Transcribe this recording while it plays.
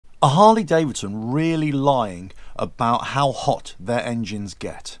Are Harley Davidson really lying about how hot their engines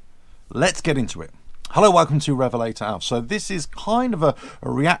get? Let's get into it. Hello, welcome to RevelatorAlf. So this is kind of a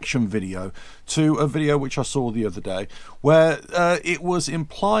reaction video to a video which I saw the other day where it was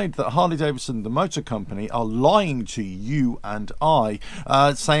implied that Harley Davidson, the motor company, are lying to you and I,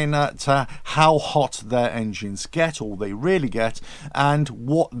 saying that how hot their engines get, or they really get, and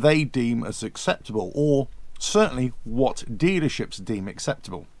what they deem as acceptable, or certainly what dealerships deem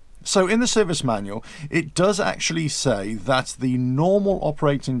acceptable. So in the service manual, it does actually say that the normal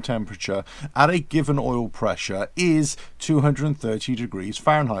operating temperature at a given oil pressure is 230 degrees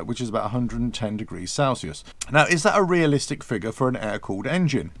Fahrenheit, which is about 110 degrees Celsius. Now, is that a realistic figure for an air-cooled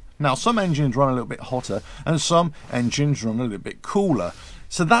engine? Now, some engines run a little bit hotter and some engines run a little bit cooler.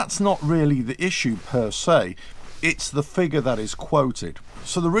 So that's not really the issue per se. It's the figure that is quoted.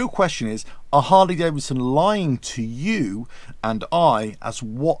 So the real question is, are Harley Davidson lying to you and I as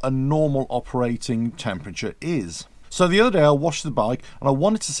what a normal operating temperature is? So the other day I washed the bike and I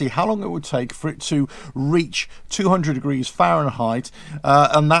wanted to see how long it would take for it to reach 200 degrees Fahrenheit,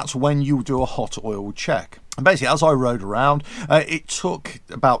 and that's when you do a hot oil check. And basically, as I rode around, it took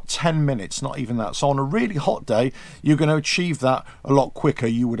about 10 minutes, not even that. So on a really hot day, you're going to achieve that a lot quicker,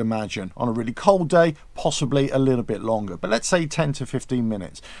 you would imagine. On a really cold day, possibly a little bit longer. But let's say 10 to 15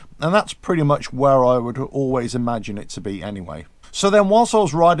 minutes. And that's pretty much where I would always imagine it to be anyway. So then whilst I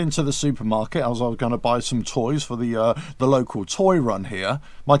was riding to the supermarket, as I was going to buy some toys for the local toy run here,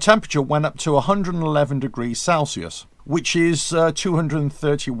 my temperature went up to 111 degrees Celsius, which is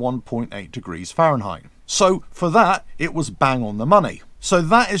 231.8 degrees Fahrenheit. So for that, it was bang on the money. So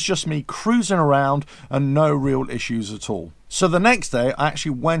that is just me cruising around and no real issues at all. So the next day, I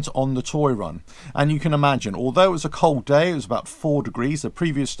actually went on the toy run. And you can imagine, although it was a cold day, it was about 4 degrees. The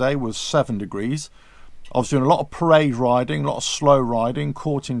previous day was 7 degrees. I was doing a lot of parade riding, a lot of slow riding,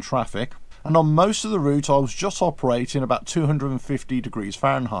 caught in traffic. And on most of the route, I was just operating about 250 degrees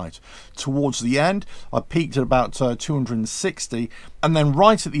Fahrenheit. Towards the end, I peaked at about 260. And then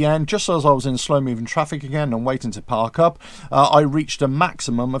right at the end, just as I was in slow-moving traffic again and waiting to park up, I reached a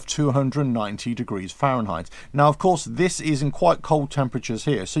maximum of 290 degrees Fahrenheit. Now, of course, this is in quite cold temperatures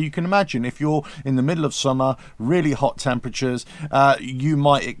here. So you can imagine if you're in the middle of summer, really hot temperatures, you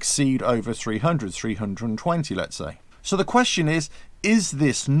might exceed over 320, let's say. So the question is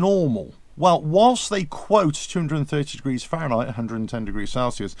this normal? Well, whilst they quote 230 degrees Fahrenheit, 110 degrees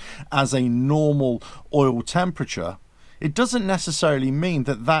Celsius, as a normal oil temperature, it doesn't necessarily mean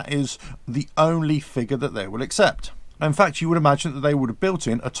that that is the only figure that they will accept. In fact, you would imagine that they would have built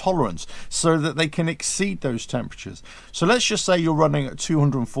in a tolerance so that they can exceed those temperatures. So let's just say you're running at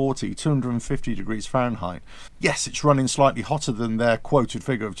 240, 250 degrees Fahrenheit. Yes, it's running slightly hotter than their quoted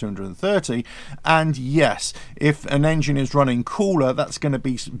figure of 230. And yes, if an engine is running cooler, that's going to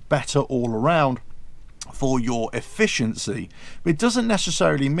be better all around for your efficiency. But it doesn't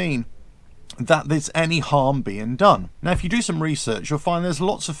necessarily mean that there's any harm being done. Now, if you do some research, you'll find there's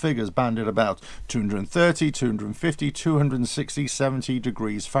lots of figures banded about 230, 250, 260, 70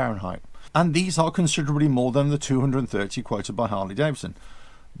 degrees Fahrenheit. And these are considerably more than the 230 quoted by Harley Davidson.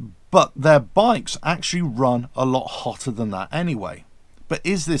 But their bikes actually run a lot hotter than that anyway. But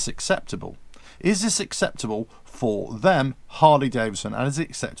is this acceptable? Is this acceptable for them, Harley Davidson, and is it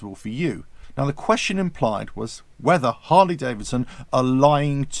acceptable for you? Now, the question implied was whether Harley Davidson are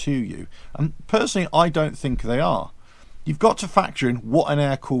lying to you. And personally, I don't think they are. You've got to factor in what an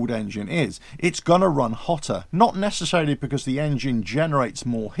air-cooled engine is. It's going to run hotter, not necessarily because the engine generates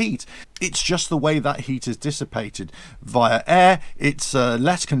more heat. It's just the way that heat is dissipated. Via air, it's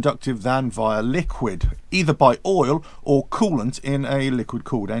less conductive than via liquid, either by oil or coolant in a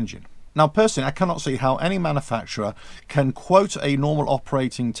liquid-cooled engine. Now, personally, I cannot see how any manufacturer can quote a normal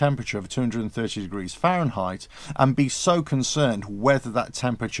operating temperature of 230 degrees Fahrenheit and be so concerned whether that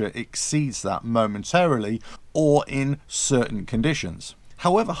temperature exceeds that momentarily or in certain conditions.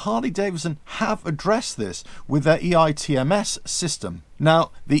 However, Harley Davidson have addressed this with their EITMS system.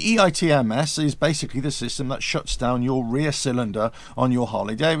 Now, the EITMS is basically the system that shuts down your rear cylinder on your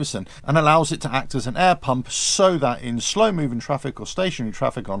Harley Davidson and allows it to act as an air pump so that in slow-moving traffic or stationary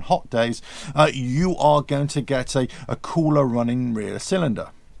traffic on hot days, you are going to get a cooler running rear cylinder.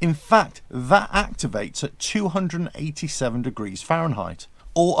 In fact, that activates at 287 degrees Fahrenheit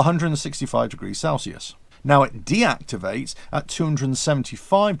or 165 degrees Celsius. Now, it deactivates at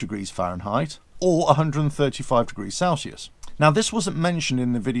 275 degrees Fahrenheit or 135 degrees Celsius. Now, this wasn't mentioned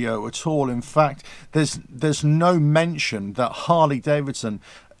in the video at all. In fact, there's no mention that Harley Davidson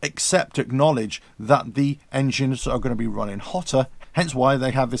acknowledge that the engines are going to be running hotter Hence why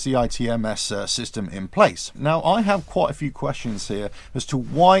they have this EITMS system in place. Now, I have quite a few questions here as to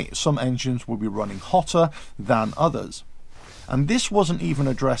why some engines will be running hotter than others. And this wasn't even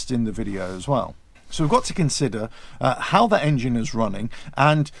addressed in the video as well. So we've got to consider how the engine is running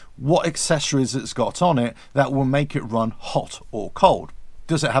and what accessories it's got on it that will make it run hot or cold.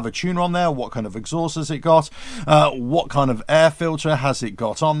 Does it have a tuner on there? What kind of exhaust has it got? What kind of air filter has it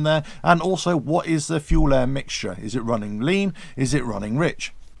got on there? And also, what is the fuel air mixture? Is it running lean? Is it running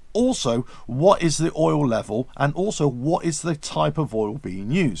rich? Also, what is the oil level? And also, what is the type of oil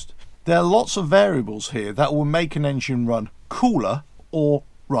being used? There are lots of variables here that will make an engine run cooler or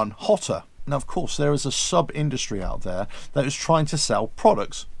run hotter. Now, of course, there is a sub-industry out there that is trying to sell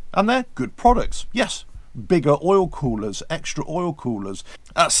products. And they're good products, yes. Bigger oil coolers, extra oil coolers,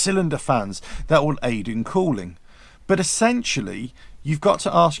 cylinder fans that will aid in cooling. But essentially, you've got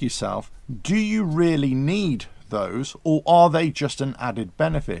to ask yourself, do you really need those, or are they just an added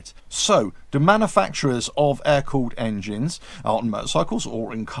benefit? So, the manufacturers of air-cooled engines on motorcycles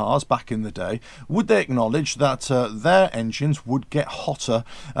or in cars back in the day, would they acknowledge that their engines would get hotter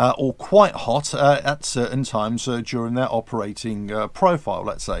or quite hot at certain times during their operating profile,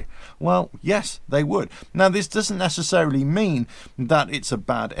 let's say? Well, yes, they would. Now, this doesn't necessarily mean that it's a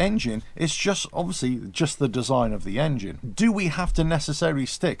bad engine. It's just obviously just the design of the engine. Do we have to necessarily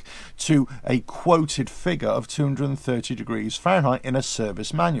stick to a quoted figure of 230 degrees Fahrenheit in a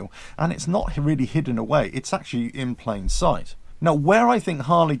service manual? And it's not really hidden away, it's actually in plain sight. Now, where I think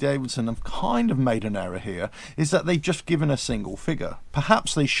Harley Davidson have kind of made an error here is that they've just given a single figure.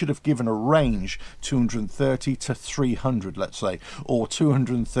 Perhaps they should have given a range, 230 to 300, let's say, or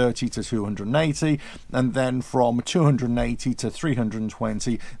 230 to 280, and then from 280 to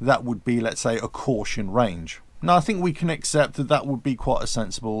 320, that would be, let's say, a caution range. Now, I think we can accept that that would be quite a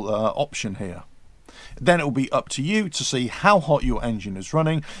sensible option here. Then it will be up to you to see how hot your engine is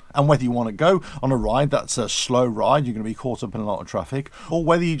running and whether you want to go on a ride that's a slow ride, you're going to be caught up in a lot of traffic, or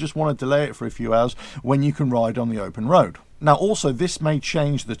whether you just want to delay it for a few hours when you can ride on the open road. Now, also, this may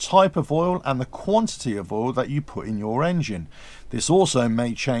change the type of oil and the quantity of oil that you put in your engine. This also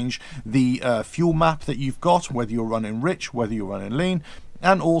may change the fuel map that you've got, whether you're running rich, whether you're running lean,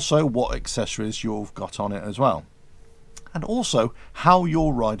 and also what accessories you've got on it as well. And also how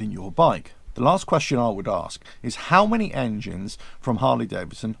you're riding your bike. The last question I would ask is how many engines from Harley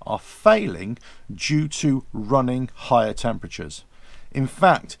Davidson are failing due to running higher temperatures? In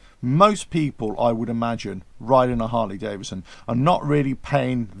fact, most people, I would imagine, riding a Harley Davidson are not really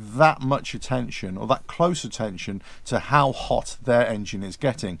paying that much attention or that close attention to how hot their engine is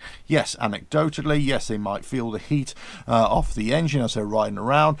getting. Yes, anecdotally, yes, they might feel the heat off the engine as they're riding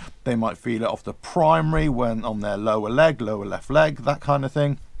around. They might feel it off the primary when on their lower leg, lower left leg, that kind of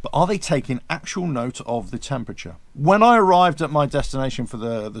thing. But are they taking actual note of the temperature? When I arrived at my destination for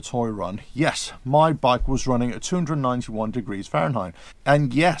the toy run, yes, my bike was running at 291 degrees Fahrenheit.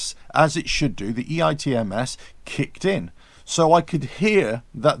 And yes, as it should do, the EITMS kicked in. So I could hear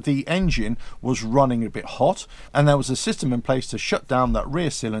that the engine was running a bit hot, and there was a system in place to shut down that rear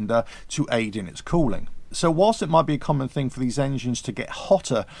cylinder to aid in its cooling. So whilst it might be a common thing for these engines to get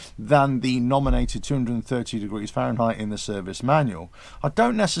hotter than the nominated 230 degrees Fahrenheit in the service manual, I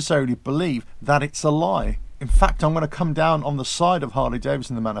don't necessarily believe that it's a lie. In fact, I'm going to come down on the side of Harley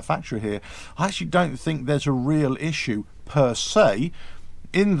Davidson, the manufacturer here. I actually don't think there's a real issue per se,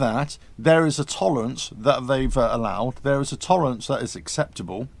 in that there is a tolerance that they've allowed, there is a tolerance that is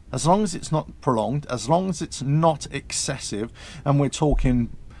acceptable, as long as it's not prolonged, as long as it's not excessive, and we're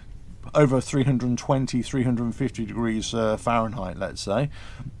talking over 320, 350 degrees Fahrenheit, let's say,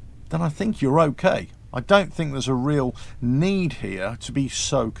 then I think you're okay. I don't think there's a real need here to be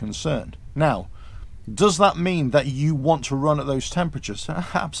so concerned. Now, does that mean that you want to run at those temperatures?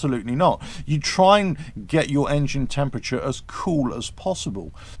 Absolutely not. You try and get your engine temperature as cool as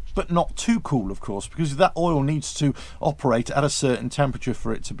possible, but not too cool, of course, because that oil needs to operate at a certain temperature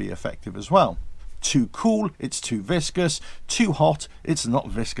for it to be effective as well. Too cool, it's too viscous. Too hot, it's not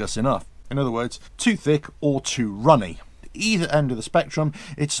viscous enough. In other words, too thick or too runny. Either end of the spectrum,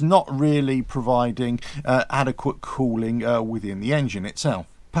 it's not really providing adequate cooling within the engine itself.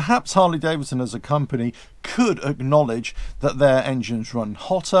 Perhaps Harley Davidson as a company could acknowledge that their engines run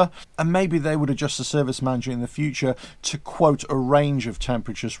hotter, and maybe they would adjust the service manual in the future to quote a range of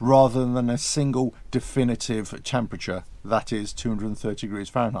temperatures rather than a single definitive temperature, that is 230 degrees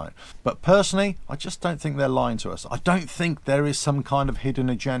Fahrenheit. But personally, I just don't think they're lying to us. I don't think there is some kind of hidden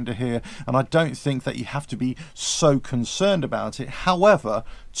agenda here, and I don't think that you have to be so concerned about it. However,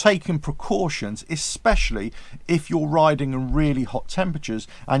 taking precautions, especially if you're riding in really hot temperatures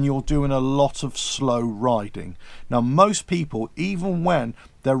and you're doing a lot of slow rides riding. Now most people, even when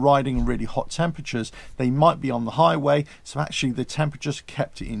they're riding in really hot temperatures, they might be on the highway, so actually the temperature's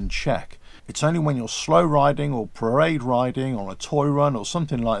kept in check. It's only when you're slow riding or parade riding on a toy run or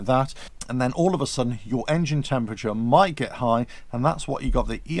something like that, and then all of a sudden your engine temperature might get high, and that's what you got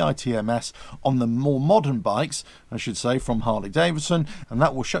the EITMS on the more modern bikes, I should say, from Harley Davidson, and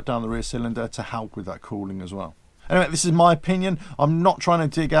that will shut down the rear cylinder to help with that cooling as well. Anyway, this is my opinion. I'm not trying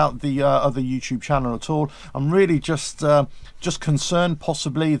to dig out the other YouTube channel at all. I'm really just concerned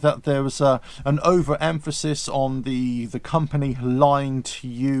possibly that there was an overemphasis on the company lying to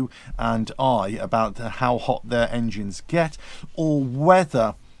you and I about how hot their engines get, or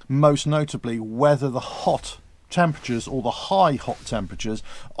whether, most notably, whether the hot temperatures or the high hot temperatures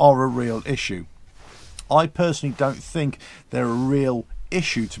are a real issue. I personally don't think they're a real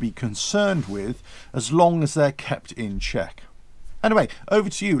issue to be concerned with, as long as they're kept in check. Anyway, over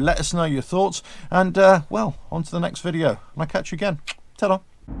to you. Let us know your thoughts, and well, on to the next video, and I'll catch you again. Ta-da.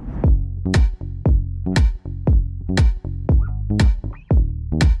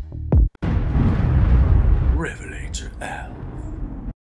 RevelatorAlf.